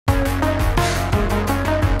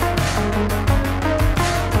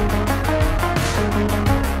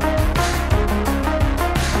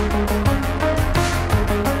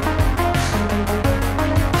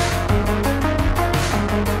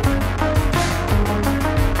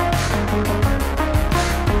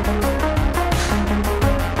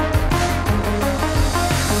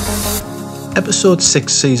Episode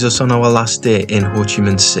 6 sees us on our last day in Ho Chi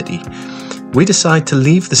Minh City. We decide to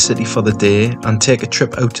leave the city for the day and take a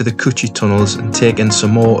trip out to the Cu Chi tunnels and take in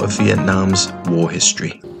some more of Vietnam's war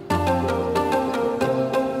history.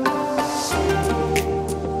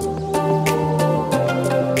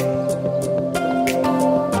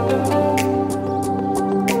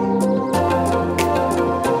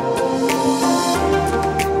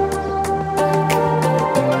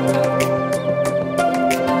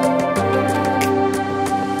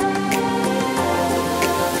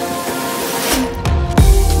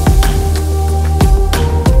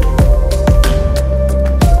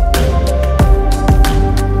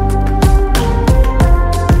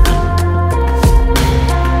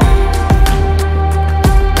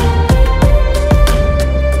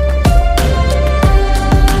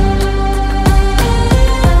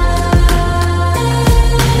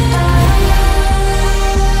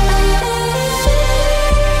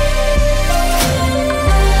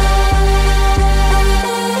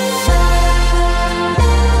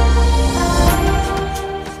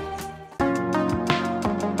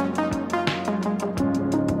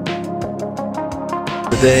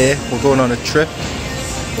 Today we're going on a trip.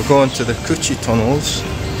 We're going to the Cu Chi tunnels,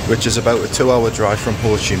 which is about a 2-hour drive from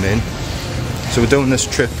Ho Chi Minh. So we're doing this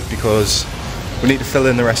trip because we need to fill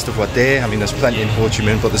in the rest of our day. I mean, there's plenty in Ho Chi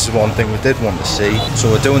Minh, but this is one thing we did want to see.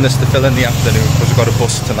 So we're doing this to fill in the afternoon because we've got a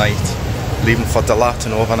bus tonight, leaving for Dalat,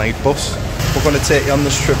 an overnight bus. We're going to take you on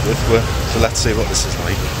this trip with us, so let's see what this is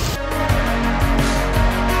like.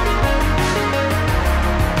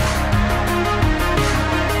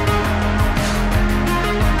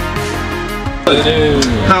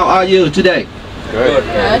 How are you today? Good.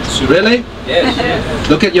 Really? Yes.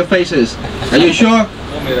 Look at your faces. Are you sure?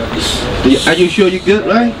 Are you sure you're good,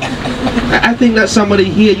 right? I think that somebody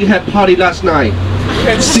here, you had party last night.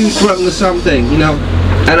 Still drunk or something, you know.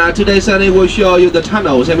 And today Sunday we'll show you the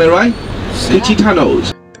tunnels, am I right? Cu Chi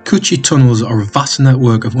tunnels. Cu Chi tunnels are a vast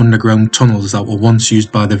network of underground tunnels that were once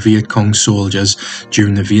used by the Viet Cong soldiers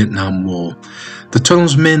during the Vietnam War. The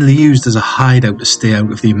tunnels were mainly used as a hideout to stay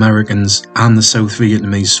out of the Americans and the South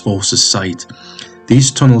Vietnamese forces' sight.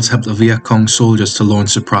 These tunnels helped the Viet Cong soldiers to launch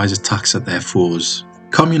surprise attacks at their foes.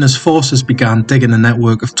 Communist forces began digging a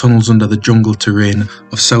network of tunnels under the jungle terrain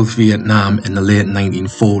of South Vietnam in the late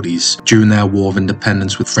 1940s during their war of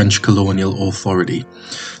independence with French colonial authority.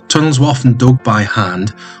 Tunnels were often dug by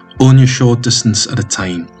hand, only a short distance at a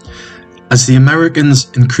time. As the Americans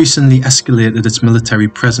increasingly escalated its military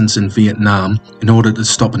presence in Vietnam in order to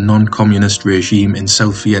stop a non-communist regime in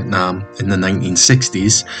South Vietnam in the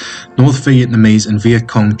 1960s, North Vietnamese and Viet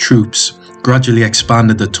Cong troops gradually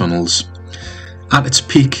expanded the tunnels. At its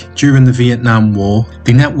peak during the Vietnam War,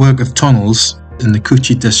 the network of tunnels in the Cu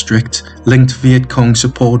Chi district linked Viet Cong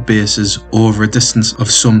support bases over a distance of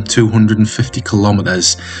some 250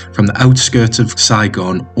 kilometers from the outskirts of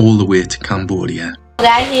Saigon all the way to Cambodia.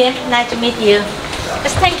 Guys here, nice to meet you.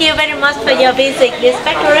 Just thank you very much for your visit. This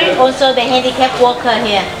factory, also the handicapped worker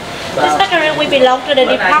here. This factory we belong to the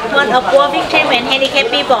Department of War Victim and Handicapped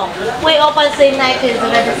People. We opened since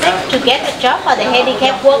 1976 to get a job for the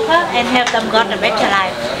handicapped worker and help them get a better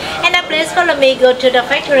life. And now please follow me go to the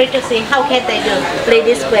factory to see how can they do.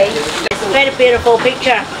 Please this way. It's a very beautiful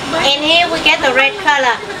picture. And here we get the red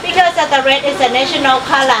color because the red is a national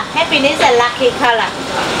color, happiness and lucky color.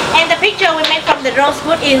 And the picture we make from the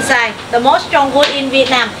rosewood inside, the most strong wood in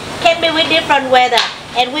Vietnam, can be with different weather.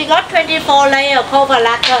 And we got 24 layer cover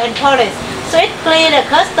lacquer and polish, so it clear the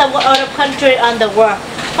custom with other countries on the world.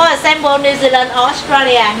 For example, New Zealand,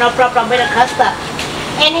 Australia, no problem with the custom.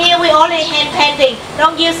 And here we only hand painting,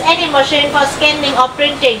 don't use any machine for scanning or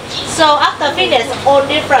printing. So after finish, all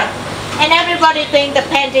different. And everybody think the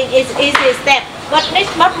painting is easy step, but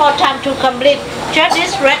it's much more time to complete. Just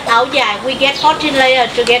this red áo dài, we get 14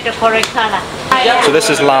 layers to get the correct color. So this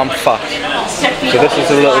is Lam Phat. So this is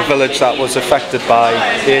a little village that was affected by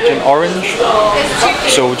Agent Orange.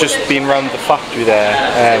 So we've just been around the factory there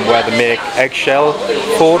where they make eggshell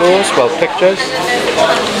photos, well pictures,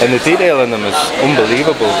 and the detail in them is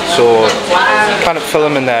unbelievable. So kind of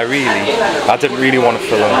film in there really. I didn't really want to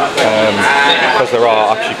film because there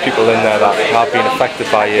are actually people in there that have been affected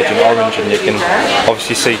by Agent Orange, and you can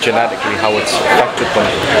obviously see genetically how it's affected them.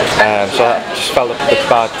 So I just felt a bit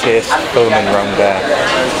bad taste filming around there.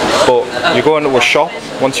 But you go into a shop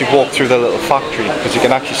once you walk through the little factory, because you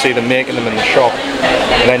can actually see them making them in the shop,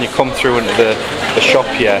 and then you come through into the shop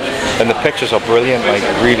here, and the pictures are brilliant, like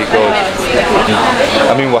really good.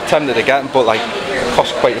 I mean, we're tempted to get them, but like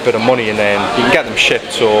cost quite a bit of money, and then you can get them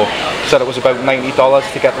shipped. So said it was about $90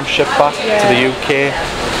 to get them shipped back to the UK.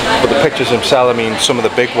 But the pictures themselves, I mean, some of the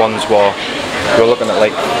big ones were looking at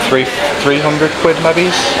like 300 quid maybe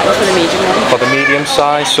for the medium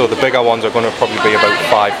size. So the bigger ones are going to probably be about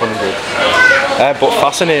 500. But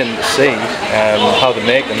fascinating to see how they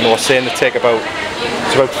make them. They were saying they take about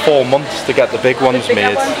 4 months to get the big ones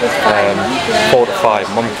made, 4 to 5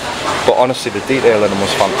 months. But honestly, the detail in them was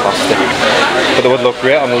fantastic. But they would look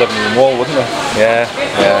great on the living room wall, wouldn't they? Yeah,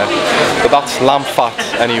 yeah. But that's lamb fat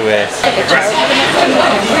anyway.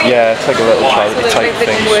 Yeah, it's like a little charity type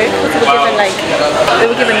thing. They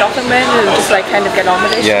were given nothing then, and just like kind of get on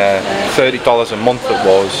with it. Yeah, $30 a month it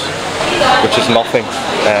was, which is nothing.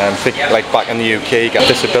 Think like back in the UK you get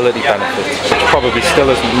disability benefits, which probably still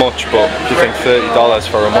isn't much, but you think $30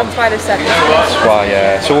 for a month. That's why they said That's why,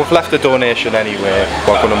 yeah. So we've left the donation anyway.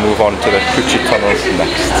 We're going to move on to the Coochie tunnels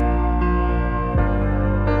next.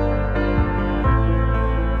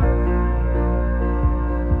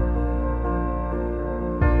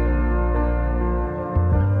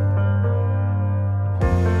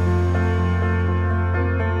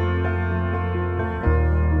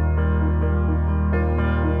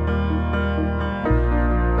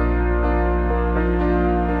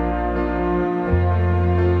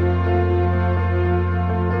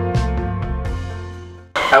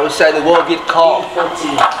 I would say the word Viet Cong,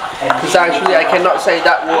 because actually I cannot say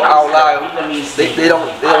that word out loud. They don't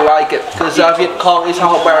like it, because Viet Cong is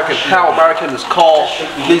how Americans call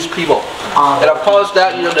these people. And of course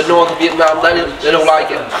that, you know, the north of Vietnam, they don't like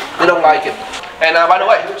it. They don't like it. And by the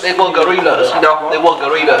way, they were guerrillas, you know, they were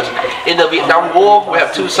guerrillas. In the Vietnam War, we have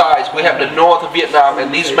two sides. We have the north of Vietnam and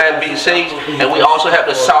these men VCs, and we also have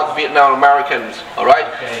the south Vietnam Americans, alright?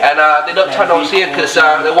 And they dug tunnels here because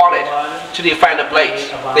they wanted to defend the place.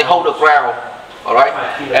 They hold the ground, alright?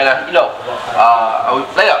 And you know,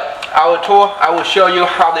 later, our tour, I will show you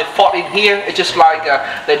how they fought in here. It's just like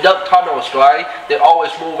they dug tunnels, right? They're always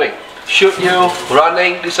moving. Shoot you,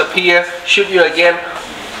 running, disappear, shoot you again.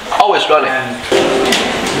 Always running.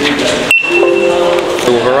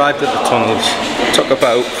 So we've arrived at the tunnels. It took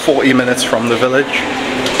about 40 minutes from the village.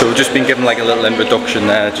 So we've just been given like a little introduction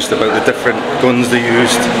there, just about the different guns they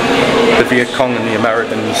used, the Viet Cong and the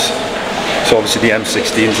Americans. So obviously the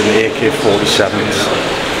M16s and the AK-47s.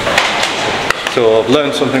 So I've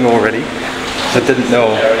learned something already. I didn't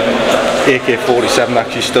know AK-47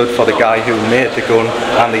 actually stood for the guy who made the gun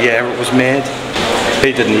and the year it was made.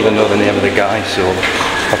 He didn't even know the name of the guy, so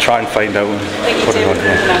I'll try and find out and put it on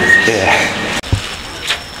here. Yeah.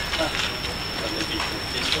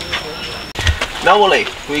 Normally,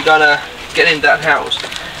 we're gonna get in that house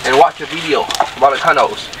and watch a video about the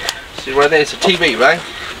tunnels. See right there, it's a TV, right?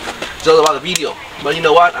 It's all about the video. But you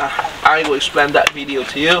know what? I will explain that video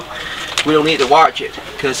to you. We don't need to watch it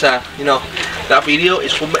because you know, that video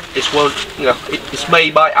is it's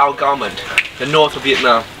made by our government, the north of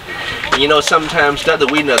Vietnam. And you know, sometimes that the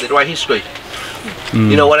winner they write history.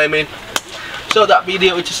 You know what I mean? So that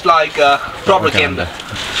video is just like propaganda.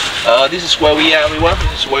 This is where we are, everyone.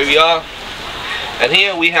 This is where we are. And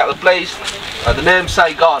here we have a place, the name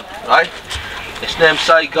Saigon, right? It's named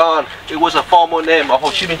Saigon. It was a former name of Ho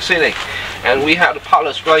Chi Minh City. And we have the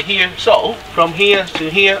palace right here. So from here to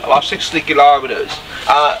here, about 60 kilometers.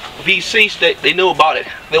 VCs, they knew about it.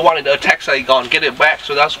 They wanted to attack Saigon, get it back.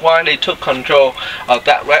 So that's why they took control of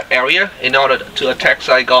that red area in order to attack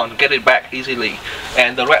Saigon, get it back easily.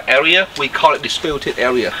 And the red area, we call it disputed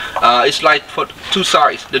area. It's like for two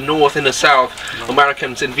sides, the north and the south,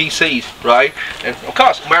 Americans and VCs, right? And of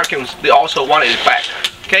course, Americans, they also wanted it back.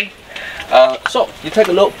 Okay. So you take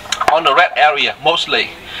a look on the red area mostly.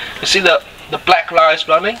 You see the black lines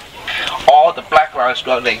running? All the black lines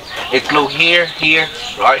running. It grew here,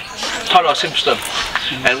 right? Tunnel system.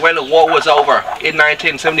 And when the war was over in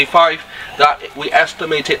 1975, that we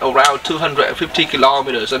estimated around 250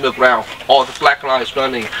 kilometers underground. All the black lines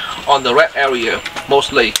running on the red area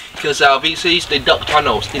mostly, because our VCs, they dug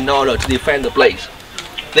tunnels in order to defend the place.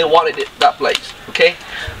 They wanted that place, okay?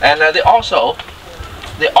 And they also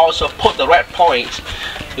put the red points.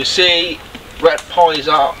 You see, red points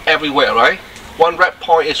are everywhere, right? One red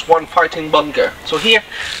point is one fighting bunker. So here,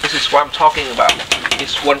 this is what I'm talking about.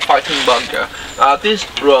 It's one fighting bunker. This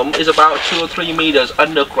room is about 2 or 3 meters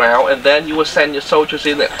underground, and then you will send your soldiers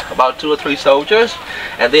in there, about 2 or 3 soldiers,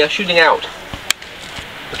 and they are shooting out.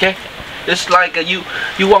 Okay? It's like you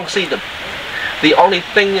won't see them. The only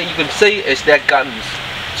thing that you can see is their guns.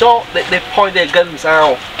 So they point their guns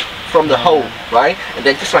out from the hole, right? And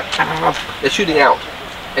then just like they're shooting out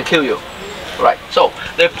and kill you. Right, so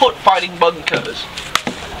they put fighting bunkers,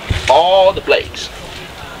 all the place,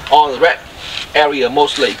 on the red area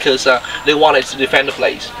mostly because they wanted to defend the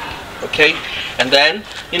place. Okay, and then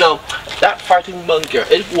you know that fighting bunker,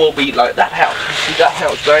 it will be like that house. You see that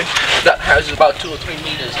house, right? That house is about 2 or 3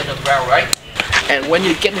 meters in the ground, right? And when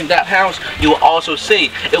you get in that house, you will also see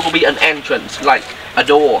it will be an entrance, like a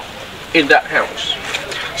door in that house.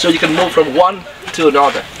 So you can move from one to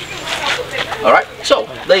another. All right. So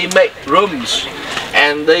they make rooms,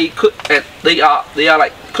 and they are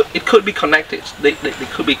like it could be connected. They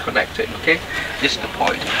could be connected. Okay. This is the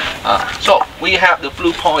point. So we have the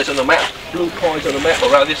blue points on the map. Blue points on the map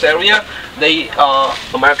around this area. They are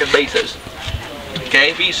American bases.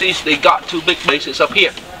 Okay. VCs, they got 2 big bases up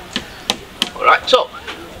here. All right. So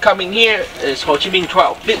coming here is Ho Chi Minh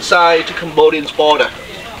 12, this side to Cambodian's border.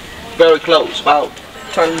 Very close, about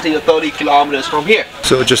 20 or 30 kilometers from here.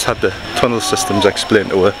 So I just had the tunnel systems explained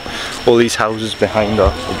to her. All these houses behind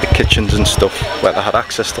her, the kitchens and stuff, where they had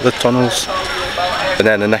access to the tunnels. And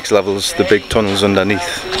then the next level is the big tunnels underneath.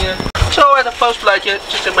 So at the first place,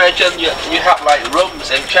 just imagine you have like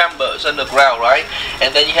rooms and chambers underground, right?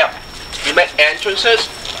 And then you make entrances.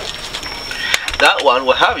 That one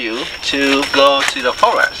will have you to go to the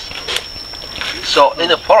forest. So in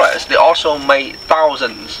the forest, they also made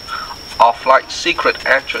thousands of like secret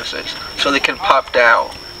entrances, so they can pop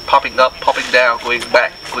down, popping up, popping down, going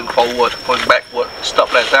back, going forward, going backward,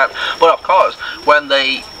 stuff like that. But of course, when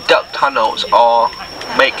they dug tunnels or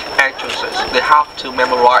make entrances, they have to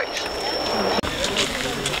memorize.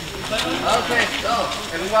 Okay, so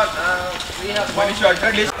everyone, we have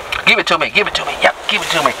give it to me, give it to me, yep, give it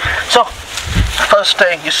to me. So, first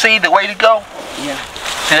thing, you see the way to go? Yeah.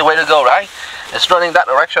 See the way to go, right? It's running that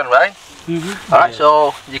direction, right? Mm-hmm. Alright,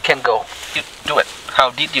 so you can go. You do it.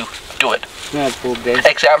 How did you do it?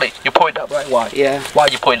 Exactly. You point up, right? Why? Yeah. Why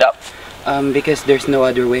you point up? Because there's no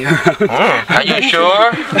other way around. Are you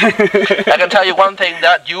sure? I can tell you one thing,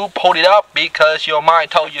 that you pulled it up because your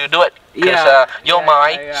mind told you to do it. Because your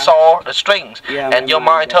mind saw the strings, and your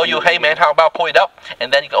mind told you, hey man, how about pull it up,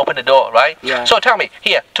 and then you can open the door, right? Yeah. So tell me,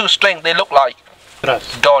 here, 2 strings, they look like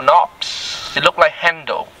door knobs. They look like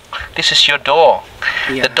handle. This is your door.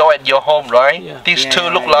 The door at your home, right? These 2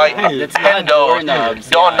 look like handles,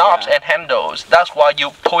 doorknobs and handles. That's why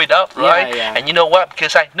you pull it up, right? And you know what?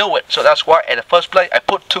 Because I knew it, so that's why at the first place I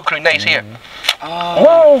put 2 grenades here.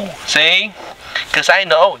 Oh. See? Because I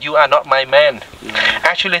know you are not my man.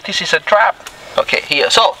 Actually, this is a trap. Okay, here.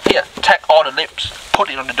 So here, take all the lips, put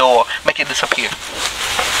it on the door, make it disappear.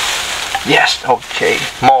 Yes, okay.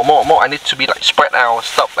 More. I need to be like spread out,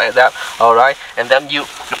 stuff like that. Alright, and then you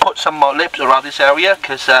put some more lips around this area,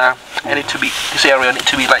 because this area need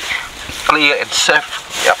to be like clear and safe.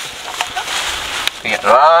 Yep. Yeah.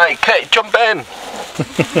 Right, okay, jump in.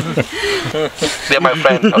 They're my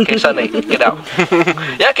friend. Okay, Sunny, get out.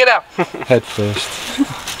 Yeah, get out. Head first.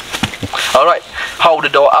 Alright, hold the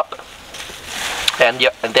door up, and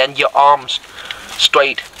then your arms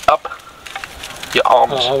straight up. Your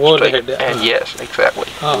arms straight, and yes, exactly.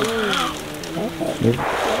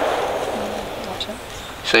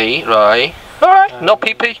 See, right? Alright, no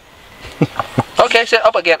pee-pee. Okay, sit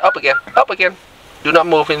up again, up again, up again. Do not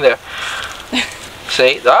move in there.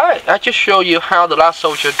 See, alright, I just show you how the last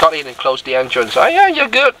soldier got in and closed the entrance. Oh yeah, you're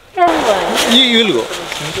good. You will go.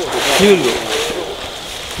 You will go.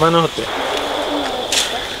 Mana hote?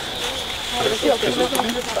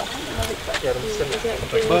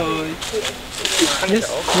 Bye. Yes.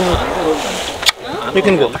 You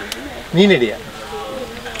can go. Need idea.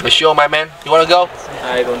 You sure, my man? You wanna go?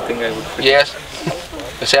 I don't think I would. Yes.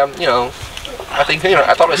 The same, you know. I think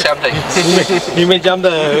I thought the same thing. You may jump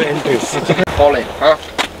the entrance. Falling, huh?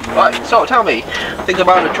 Right. So tell me, think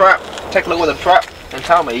about the trap. Take a look at the trap and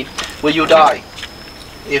tell me, will you die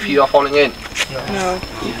if you are falling in? No.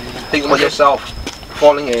 Think about yourself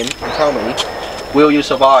falling in and tell me, will you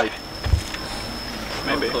survive?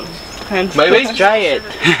 Maybe. Maybe? Let's try it.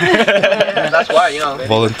 That's why, you know.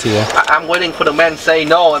 Volunteer. I'm waiting for the man to say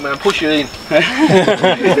no, I'm gonna push you in.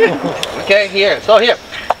 Okay, here. So here,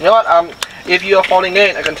 you know what? If you are falling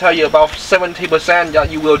in, I can tell you about 70% that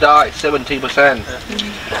you will die. 70%.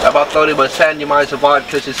 About 30% you might survive,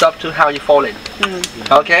 because it's up to how you fall in.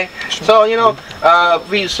 Okay. So you know,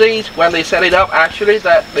 VCs, when they set it up, actually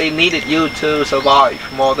that they needed you to survive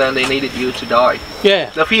more than they needed you to die. Yeah.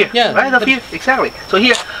 The fear. Yeah. Right. The fear. Exactly. So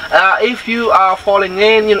here, if you are falling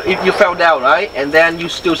in, you know, if you fell down, right, and then you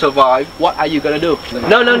still survive, what are you gonna do?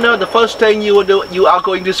 No. The first thing you will do, you are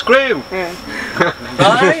going to scream.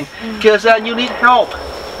 Right? Because you need help.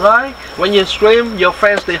 Right? When you scream, your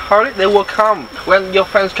friends, they heard it, they will come. When your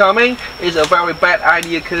friends coming, it's a very bad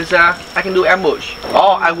idea, because I can do ambush.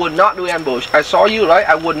 Oh, I would not do ambush. I saw you, right?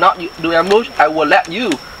 I would not do ambush. I will let you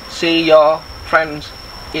see your friends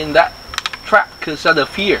in that trap because of the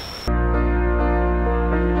fear.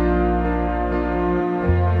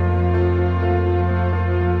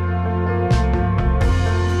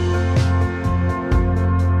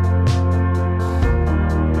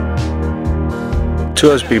 The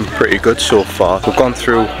tour has been pretty good so far. We've gone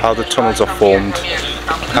through how the tunnels are formed,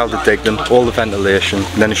 how they dig them, all the ventilation,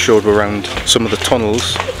 and then it showed around some of the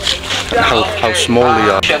tunnels and how small they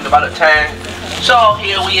are. About the tank. So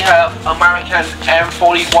here we have American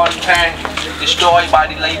M41 tank destroyed by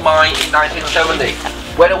the late mine in 1970.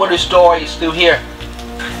 When it was destroyed, it's still here.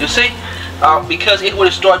 You see, because it was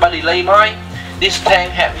destroyed by the late mine, this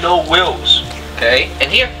tank had no wheels. Okay,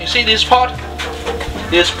 and here you see this part.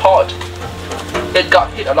 This part. It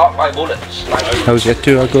got hit a lot by bullets. How's your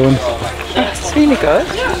tour going? It's really good.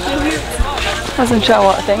 I wasn't sure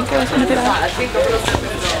what to think it was going to be like.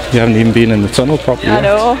 You haven't even been in the tunnel properly. I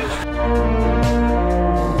know.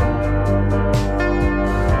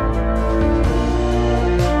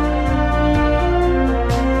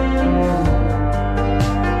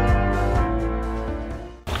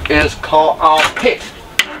 It's called our pit.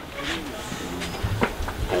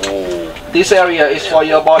 This area is for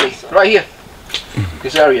your body, right here.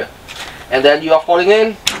 This area, and then you are falling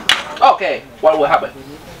in. Okay, what will happen?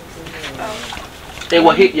 It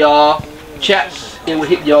will hit your chest, it will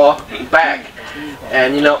hit your back,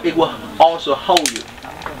 and you know it will also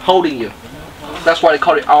holding you. That's why they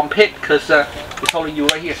call it armpit, because it's holding you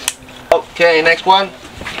right here. Okay, next one.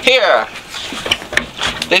 Here,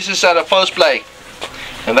 this is the first plate,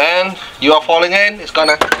 and then you are falling in. It's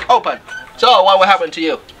gonna open. So what will happen to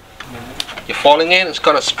you? You're falling in, it's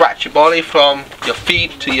gonna stretch your body from your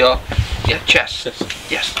feet to your chest.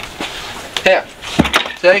 Yes. Here.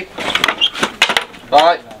 See?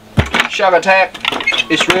 Alright. Shock attack.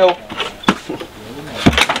 It's real.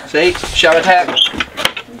 See? Shock attack.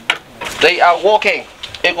 They are walking.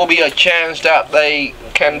 It will be a chance that they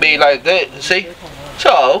can be like this. See?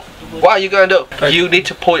 So, what are you gonna do? You need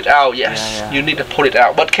to pull it out, yes. You need to pull it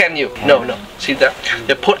out. But can you? No. See that?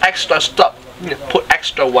 You put extra stuff. You put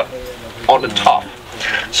extra one on the top,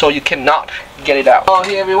 so you cannot get it out. Oh,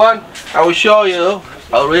 here everyone, I will show you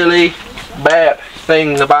a really bad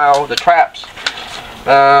thing about the traps.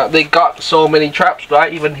 They got so many traps,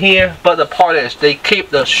 right, even here, but the point is they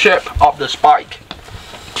keep the shape of the spike.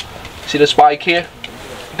 See the spike here?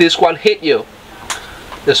 This one hit you.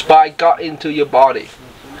 The spike got into your body.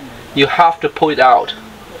 You have to pull it out.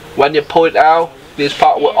 When you pull it out, this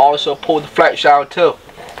part will also pull the flesh out too.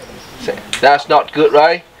 See, that's not good,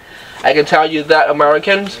 right? I can tell you that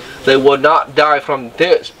Americans, they will not die from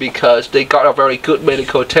this because they got a very good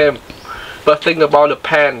medical team. But think about the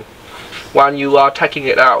pain when you are taking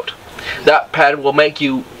it out. That pain will make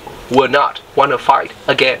you will not want to fight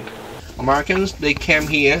again. Americans, they came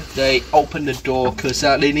here, they opened the door because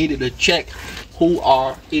they needed to check who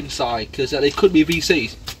are inside, because they could be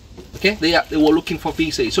VCs. Okay, they were looking for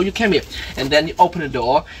VCs. So you came here and then you open the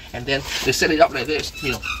door and then they set it up like this,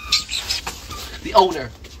 you know. The owner,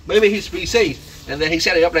 maybe he's VC, and then he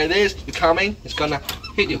set it up like this. You're coming, it's gonna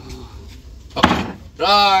hit you.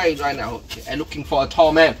 Okay, right now. Okay. I'm looking for a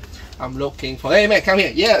tall man. I'm looking for. Hey man, come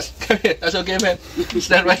here. Yes, come here. That's okay, man.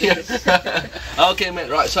 Stand right here. Okay, man.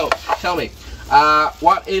 Right. So tell me,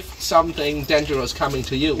 what if something dangerous coming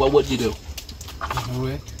to you? What would you do? Run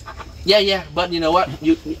away. Yeah. But you know what?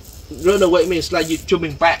 You run away means like you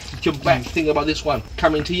jumping back. Jump back. Think about this one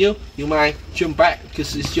coming to you. You might jump back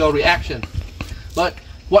because it's your reaction. But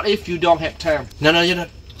what if you don't have time? No, you don't.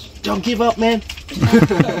 Don't give up, man.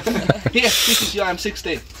 Here, this is your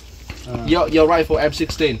M16. Your rifle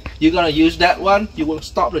M16. You're gonna use that one. You will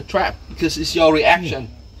stop the trap because it's your reaction.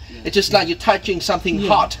 It's just like you're touching something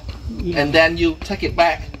hot, and then you take it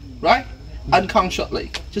back, right?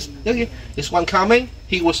 Unconsciously. Just okay. This one coming.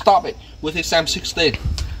 He will stop it with his M16.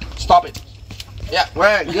 Stop it. Yeah,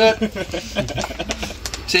 right. Good.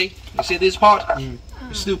 See? You see this part?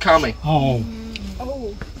 It's still coming. Oh.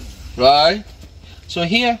 Right? So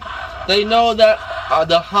here, they know that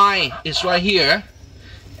the high is right here,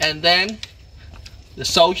 and then the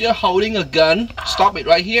soldier holding a gun, stop it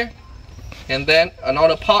right here, and then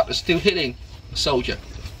another part is still hitting the soldier.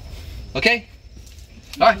 Okay?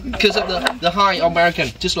 Right? Because of the high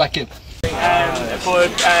American, just like him. Or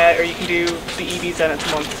you can do the EVs then it's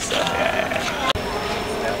a month, so yeah.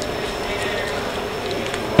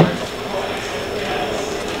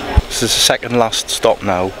 This is the second last stop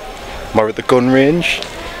now. We're at the gun range.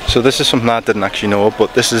 So this is something I didn't actually know,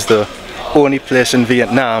 but this is the only place in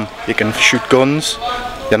Vietnam you can shoot guns.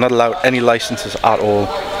 You're not allowed any licenses at all.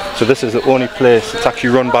 So this is the only place, it's actually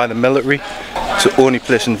run by the military. It's the only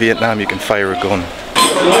place in Vietnam you can fire a gun.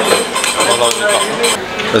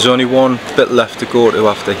 There's only one bit left to go to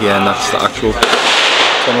after here, and that's the actual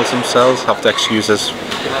tunnels themselves. Have to excuse us,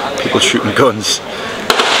 people shooting guns.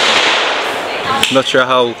 I'm not sure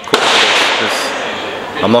how cool it is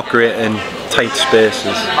because I'm not great in tight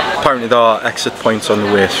spaces. Apparently there are exit points on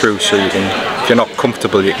the way through, so you can, if you're not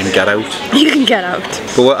comfortable, you can get out. You can get out.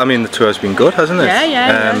 But I mean, the tour's been good, hasn't it?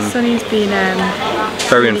 Yeah. Sonny's been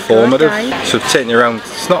very really informative. good, So taking you around,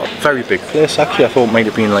 it's not a very big place actually. I thought it might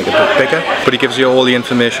have been like a bit bigger. But he gives you all the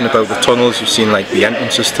information about the tunnels. You've seen like the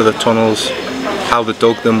entrances to the tunnels, how they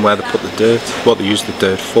dug them, where they put the dirt, what they used the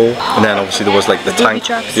dirt for, and then obviously there was like the tank,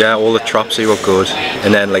 yeah, all the traps, they were good,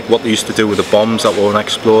 and then like what they used to do with the bombs that were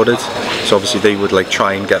unexploded. So obviously they would like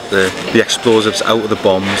try and get the explosives out of the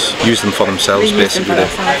bombs, use them for themselves basically. They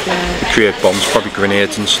create bombs, probably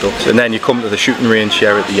grenades and stuff. And then you come to the shooting range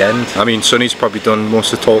here at the end. I mean, Sonny's probably done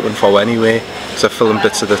most of the talking for anyway, because I filmed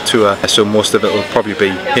bits of the tour, so most of it will probably be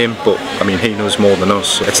him, but I mean he knows more than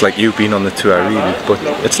us. So it's like you've been on the tour really, but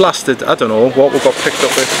it's lasted, I don't know, what we got picked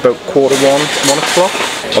up with about 1 o'clock.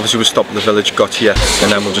 Obviously we'll stop at the village, got here,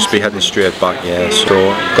 and then we'll just be heading straight back, yeah. So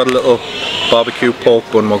got a little barbecue pork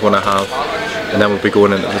bun we're going to have, and then we'll be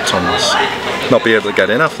going into the tunnels. Not be able to get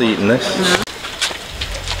in after eating this.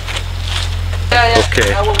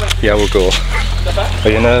 Okay, yeah, we'll go. Are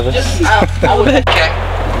you nervous? Okay.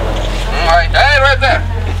 Alright, hey, right there.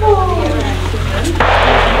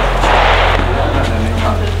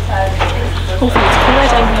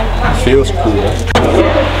 Feels cool.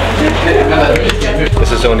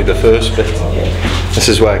 This is only the first bit. This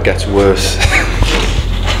is where it gets worse.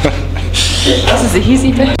 This is the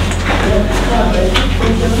easy bit.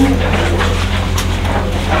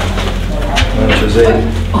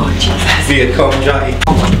 Oh Jesus. Viet Cong Jai.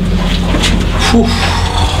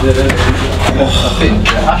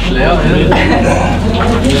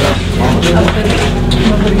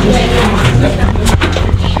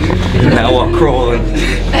 Now we're crawling.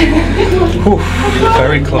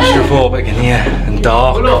 Very claustrophobic in here and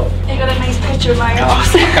dark. You got a nice picture of my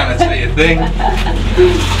house. I can't tell you a thing.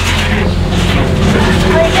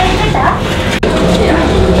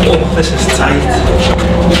 Oh, this is tight.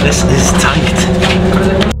 This is tight.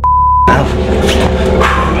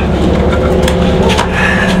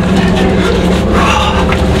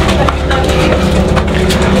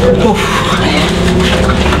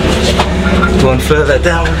 Going further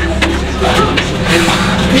down.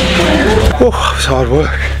 Oh, that was hard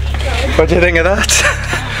work. What do you think of that?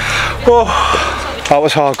 Oh, that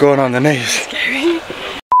was hard going on the knees. Scary.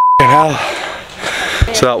 Hell.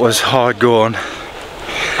 So that was hard going.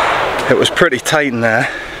 It was pretty tight in there.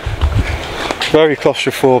 Very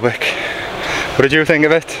claustrophobic. What did you think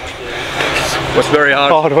of it? It was very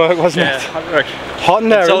hard. Hard work, wasn't it? Hard work. Hot in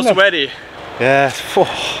there, it's all isn't it? sweaty. Yeah.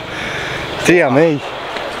 Oh, dear me.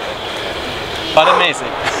 But amazing.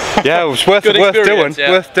 Yeah, it was worth doing.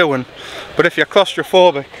 Yeah. Worth doing. But if you're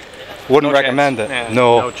claustrophobic, wouldn't recommend it. Yeah,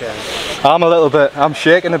 no chance. I'm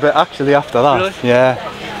shaking a bit actually after that. Really? Yeah.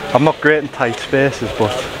 I'm not great in tight spaces,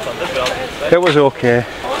 but it was okay.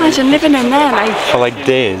 Imagine living in there like For like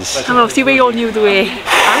days. and obviously we all knew the way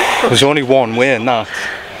out. There's only one way in that.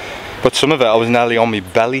 But some of it I was nearly on my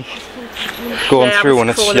belly going through, and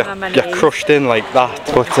it's you're crushed in like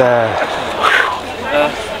that. But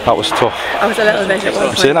that was tough. I was a little bit at one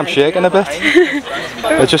I'm saying I'm shaking a bit.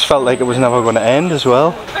 It just felt like it was never going to end as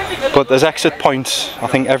well. But there's exit points, I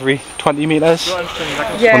think every 20 metres on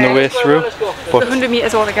the way through. But 100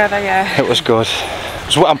 metres altogether, yeah. it was good.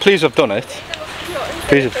 I'm pleased I've done it.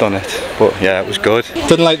 Pleased I've done it. But yeah, it was good.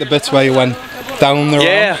 Didn't like the bits where you went down the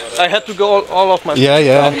ramp. Yeah, I had to go all off my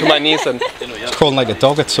down to my knees and it's crawling like a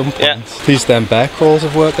dog at some point. Yeah. These them bear crawls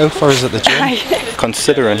have worked out for us at the gym.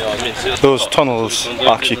 Considering those tunnels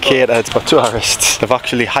are actually catered for tourists, they've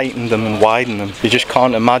actually heightened them and widened them. You just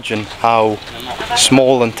can't imagine how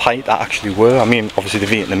small and tight that actually were. I mean, obviously the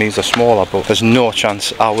Vietnamese are smaller, but there's no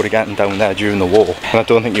chance I would have gotten down there during the war. And I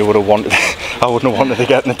don't think you would have wanted, I wouldn't have wanted to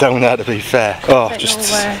get down there, to be fair. Oh,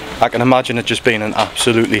 just, I can imagine it just being an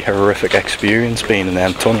absolutely horrific experience being in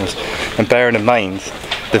them tunnels. And bearing in mind,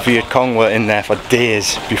 the Viet Cong were in there for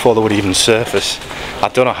days before they would even surface. I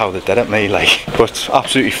don't know how they did it, mate, like, but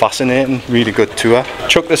absolutely fascinating, really good tour.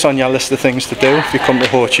 Chuck this on your list of things to do if you come to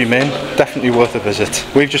Ho Chi Minh, definitely worth a visit.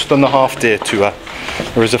 We've just done the half-day tour.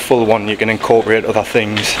 There is a full one, you can incorporate other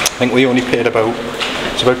things. I think we only paid it's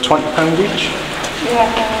about £20 each?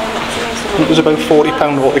 Yeah. I think it was about £40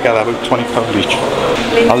 altogether, about £20 each.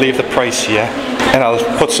 I'll leave the price here, and I'll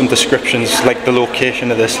put some descriptions, like the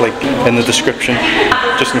location of this, like in the description,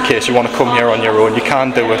 just in case you want to come here on your own. You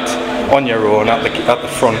can do it on your own at the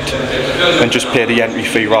front and just pay the entry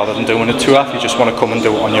fee rather than doing a tour if you just want to come and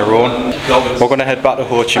do it on your own. We're going to head back to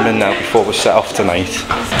Ho Chi Minh now before we set off tonight.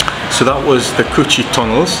 So that was the Cu Chi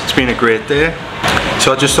tunnels. It's been a great day.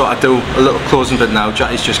 So I just thought I'd do a little closing bit now.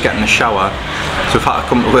 Jacky's just getting a shower, so we've had to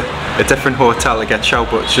come to a different hotel to get shower,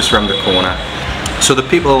 but it's just around the corner. So the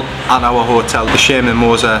people at our hotel, the Shane and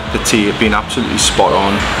Mosa, the tea, have been absolutely spot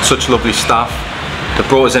on. Such lovely staff. They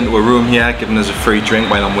brought us into a room here, giving us a free drink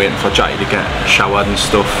while I'm waiting for Jackie to get showered and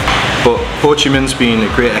stuff. But Ho Chi Minh's been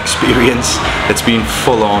a great experience. It's been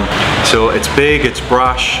full on. So it's big, it's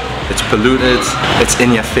brash, it's polluted, it's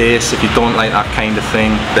in your face. If you don't like that kind of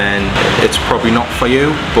thing, then it's probably not for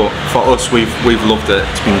you. But for us, we've loved it.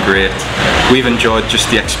 It's been great. We've enjoyed just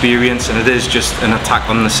the experience, and it is just an attack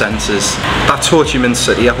on the senses. That's Ho Chi Minh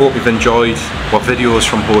City. I hope you've enjoyed our videos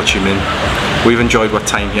from Ho Chi Minh. We've enjoyed our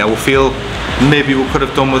time here. We feel maybe we could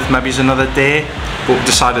have done with maybe another day, but we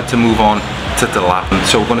decided to move on to Dalat.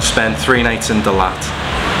 So we're going to spend 3 nights in Dalat,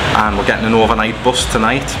 and we're getting an overnight bus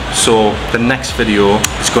tonight. So the next video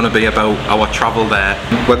is going to be about our travel there.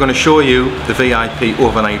 We're going to show you the VIP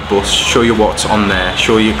overnight bus, show you what's on there,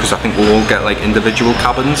 show you, because I think we'll all get like individual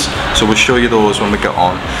cabins, so we'll show you those when we get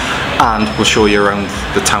on, and we'll show you around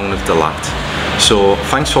the town of Dalat. So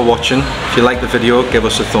thanks for watching. If you like the video, give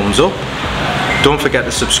us a thumbs up. Don't forget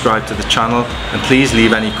to subscribe to the channel, and please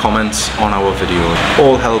leave any comments on our videos.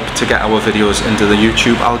 All help to get our videos into the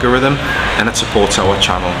YouTube algorithm, and it supports our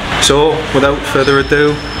channel. So without further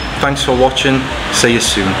ado, thanks for watching. See you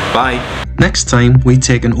soon. Bye. Next time we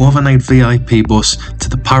take an overnight VIP bus to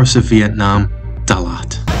the Paris of Vietnam,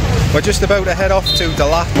 Dalat. We're just about to head off to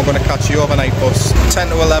Dalat. We're going to catch the overnight bus. 10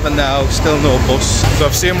 to 11 now, still no bus. So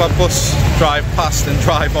I've seen my bus drive past and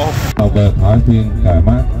drive off. Về Thảo Thiên Cà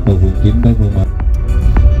Mát từ phường 9 tới phường 1.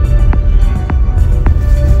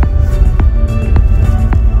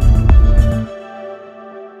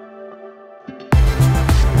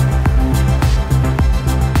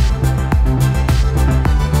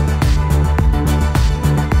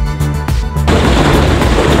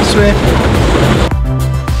 This way.